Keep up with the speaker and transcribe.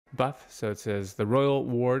buff. So it says the royal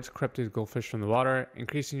wards corrupted goldfish from the water,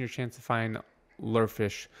 increasing your chance to find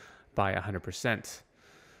lurefish by 100%.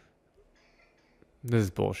 This is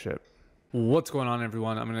bullshit. What's going on,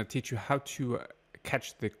 everyone? I'm going to teach you how to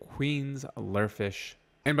catch the queen's lurefish.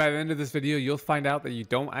 And by the end of this video, you'll find out that you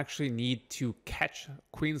don't actually need to catch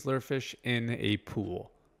queen's lurefish in a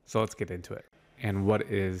pool. So let's get into it. And what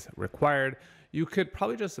is required? You could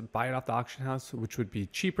probably just buy it off the auction house, which would be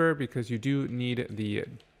cheaper because you do need the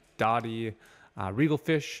dotty regal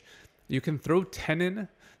fish. You can throw 10 in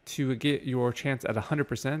to get your chance at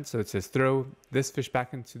 100%. So it says throw this fish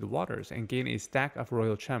back into the waters and gain a stack of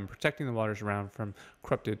royal chum, protecting the waters around from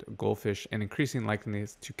corrupted goldfish and increasing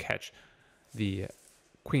likeliness to catch the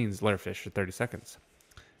queen's lurefish for 30 seconds.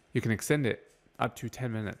 You can extend it up to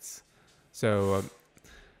 10 minutes. So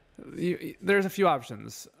there's a few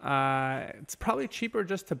options. It's probably cheaper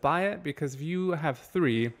just to buy it because if you have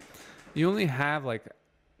 3, you only have like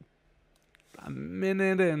a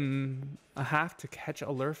minute and a half to catch a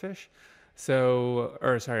lurefish. So,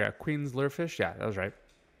 or sorry, a queen's lurefish. Yeah, that was right.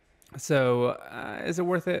 So is it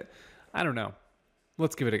worth it? I don't know.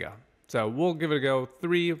 Let's give it a go. So we'll give it a go.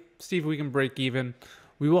 3, see if we can break even.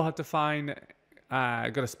 We will have to find,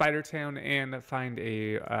 go to Spider Town and find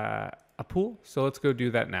a pool. So let's go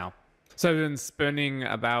do that now. So I've been spending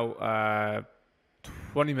about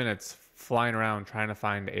 20 minutes flying around trying to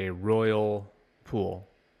find a royal pool.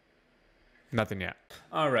 Nothing yet.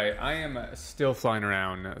 All right, I am still flying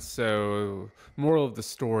around. So moral of the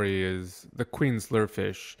story is the queen's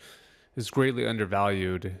lurefish is greatly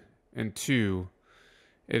undervalued. And 2,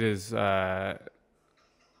 it is why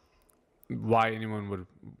anyone would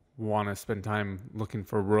want to spend time looking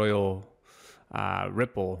for royal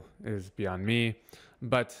ripple is beyond me.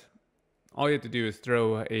 But all you have to do is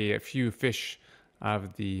throw a few fish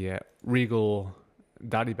of the regal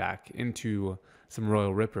dotty back into some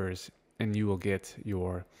royal rippers and you will get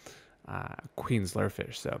your queen's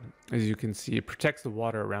lurefish. So as you can see, it protects the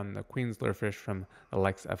water around the queen's lurefish from the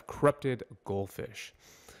likes of corrupted goldfish.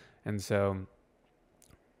 And so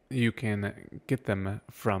you can get them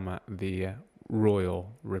from the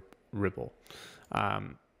royal ripple.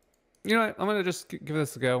 You know what? I'm going to just give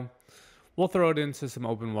this a go. We'll throw it into some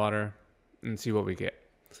open water and see what we get.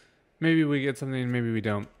 Maybe we get something, maybe we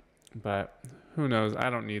don't. But who knows?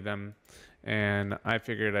 I don't need them. And I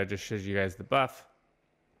figured I'd just show you guys the buff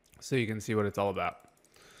so you can see what it's all about.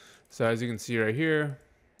 So as you can see right here,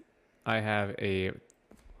 I have a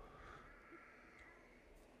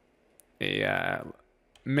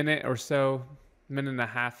minute or so, minute and a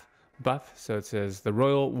half buff. So it says the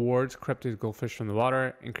royal wards corrupted goldfish from the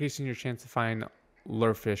water, increasing your chance to find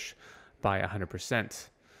lurefish by 100%.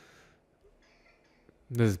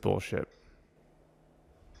 This is bullshit.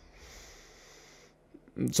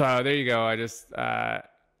 So there you go. I just got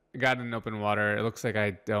in open water. It looks like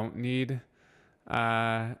I don't need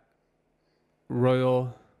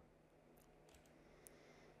royal.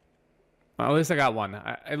 Well, at least I got one.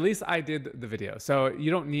 At least I did the video. So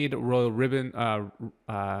you don't need royal ribbon,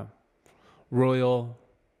 royal,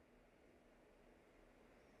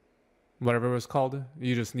 whatever it was called.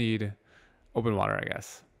 You just need open water, I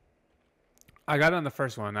guess. I got it on the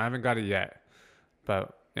first one. I haven't got it yet,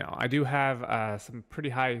 but you know, I do have some pretty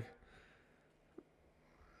high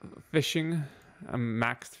fishing,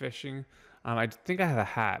 maxed fishing. I think I have a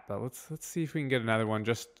hat, but let's see if we can get another one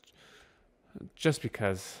just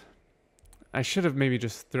because. I should have maybe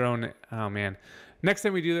just thrown it. Oh man. Next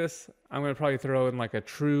time we do this, I'm going to probably throw in like a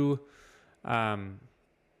true,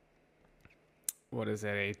 what is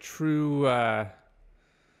it? A true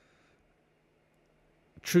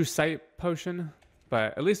sight potion,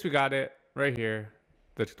 but at least we got it right here.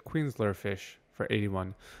 The queen's lurefish for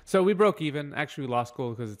 81. So we broke even. Actually, we lost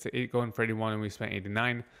gold because it's 8 going for 81 and we spent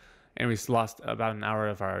 89. And we lost about an hour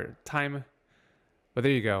of our time. But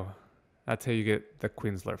there you go. That's how you get the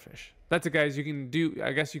queen's lurefish. That's it, guys. You can do,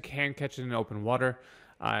 I guess you can catch it in open water.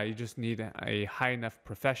 You just need a high enough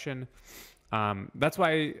profession. That's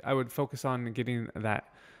why I would focus on getting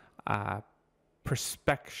that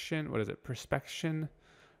perspection. What is it? Perspective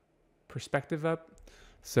up.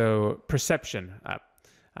 So perception up.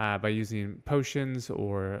 By using potions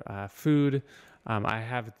or food. I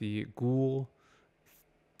have the ghoul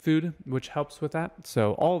food, which helps with that.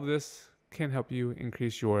 So all of this can help you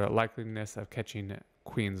increase your likeliness of catching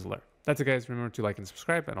queen's lure. That's it, guys. Remember to like and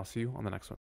subscribe, and I'll see you on the next one.